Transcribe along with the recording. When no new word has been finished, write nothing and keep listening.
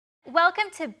welcome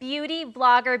to Beauty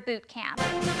Vlogger Boot Camp.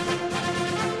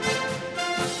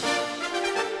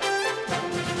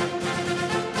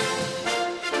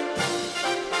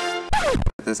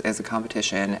 This is a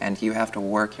competition and you have to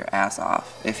work your ass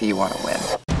off if you want to win.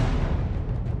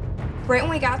 Right when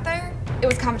we got there, it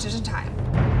was competition time.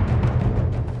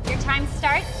 Your time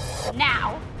starts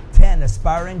now. 10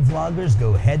 aspiring vloggers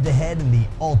go head-to-head in the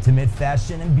ultimate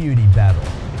fashion and beauty battle.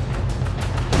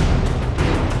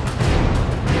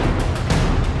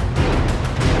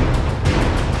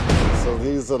 So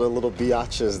these are the little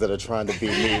biatches that are trying to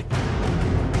beat me.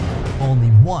 Only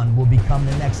one will become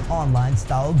the next online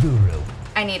style guru.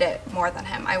 I need it more than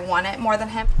him. I want it more than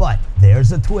him. But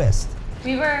there's a twist.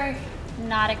 We were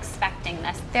not expecting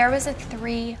this. There was a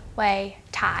three-way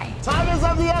tie. Time is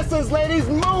of the essence, ladies,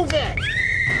 move it!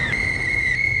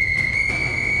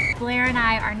 Blair and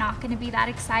I are not going to be that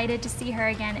excited to see her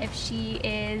again if she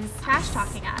is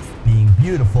trash-talking us. Being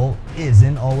beautiful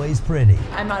isn't always pretty.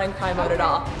 I'm not in cry mode at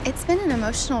all. It's been an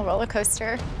emotional roller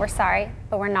coaster. We're sorry,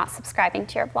 but we're not subscribing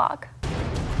to your blog.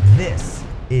 This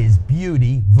is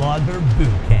Beauty Vlogger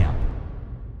Boot Camp.